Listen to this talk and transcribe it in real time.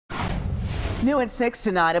New at 6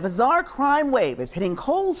 tonight, a bizarre crime wave is hitting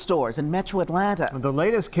Kohl stores in metro Atlanta. The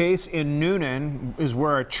latest case in Noonan is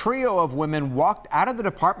where a trio of women walked out of the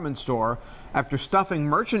department store after stuffing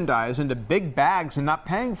merchandise into big bags and not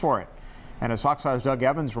paying for it. And as Fox 5's Doug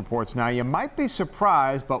Evans reports now, you might be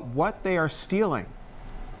surprised by what they are stealing.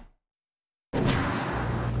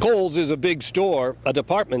 Kohl's is a big store, a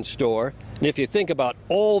department store, and if you think about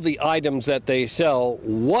all the items that they sell,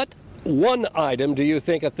 what one item do you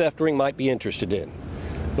think a theft ring might be interested in?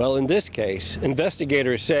 Well, in this case,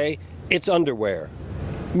 investigators say it's underwear,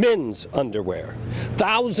 men's underwear,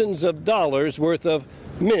 thousands of dollars worth of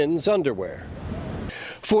men's underwear.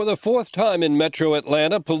 For the fourth time in metro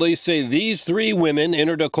Atlanta, police say these three women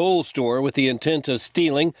entered a Kohl's store with the intent of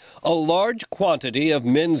stealing a large quantity of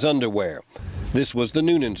men's underwear. This was the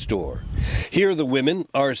Noonan store. Here the women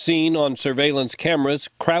are seen on surveillance cameras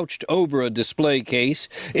crouched over a display case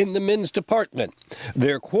in the men's department.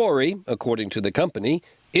 Their quarry, according to the company,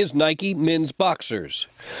 is Nike men's boxers.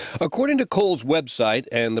 According to Kohl's website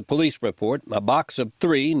and the police report, a box of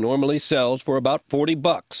 3 normally sells for about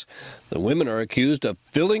 $40. The women are accused of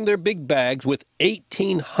filling their big bags with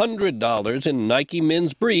 $1,800 in Nike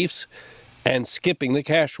men's briefs and skipping the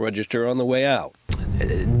cash register on the way out.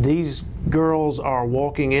 These girls are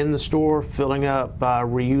walking in the store, filling up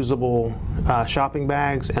reusable shopping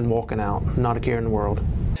bags and walking out, not a care in the world.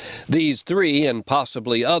 These 3 and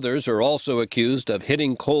possibly others are also accused of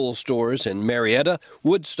hitting Kohl stores in Marietta,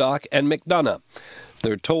 Woodstock, and McDonough.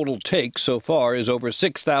 Their total take so far is over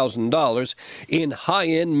 $6,000 in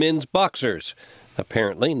high-end men's boxers,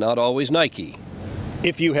 apparently not always Nike.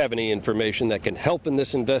 If you have any information that can help in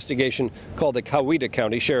this investigation, call the Coweta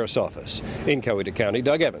County Sheriff's Office. In Coweta County,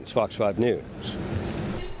 Doug Evans, Fox 5 News.